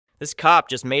This cop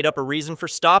just made up a reason for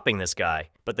stopping this guy,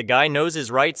 but the guy knows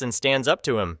his rights and stands up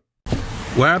to him.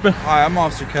 What happened? Hi, I'm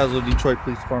Officer Caswell, Detroit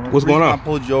Police Department. What's going on? I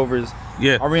pulled you over is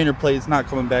Yeah. I ran your plate. It's not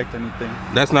coming back to anything.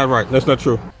 That's not right. That's not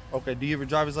true. Okay, do you have a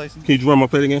driver's license? Can you run my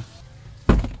plate again?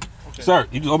 Okay. Sir,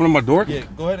 you just opening my door? Yeah,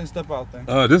 go ahead and step out then.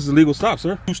 This is a legal stop,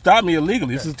 sir. You stopped me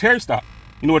illegally. This is a Terry stop.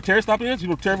 You know what Terry stop is? You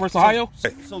know Terry versus Ohio?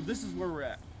 So this is where we're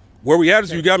at. Where we at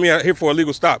is you got me out here for a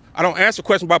legal stop. I don't answer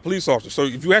questions by police officers. So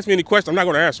if you ask me any questions, I'm not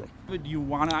going to answer them. But do you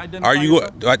want to identify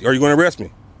yourself? Are you going to arrest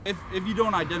me? If you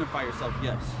don't identify yourself,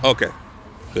 yes. Okay.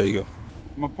 There you go.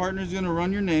 My partner's going to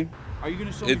run your name. Are you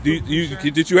going to show me proof of insurance?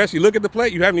 Did you actually look at the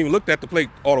plate? You haven't even looked at the plate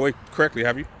all the way correctly,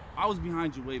 have you? I was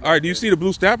behind you way back. All right, do you see the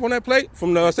blue stamp on that plate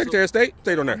from the Secretary of State?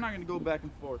 State on there. I'm not going to go back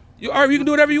and forth. All right, you can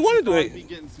do whatever you want to do. Be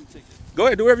getting some tickets. Go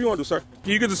ahead, do whatever you want to do, sir.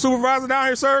 Can you get the supervisor down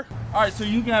here, sir? All right, so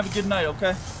you can have a good night,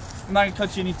 okay? I'm not going to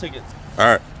cut you any tickets. All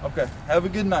right. Okay, have a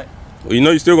good night. Well, you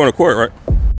know you're still going to court, right?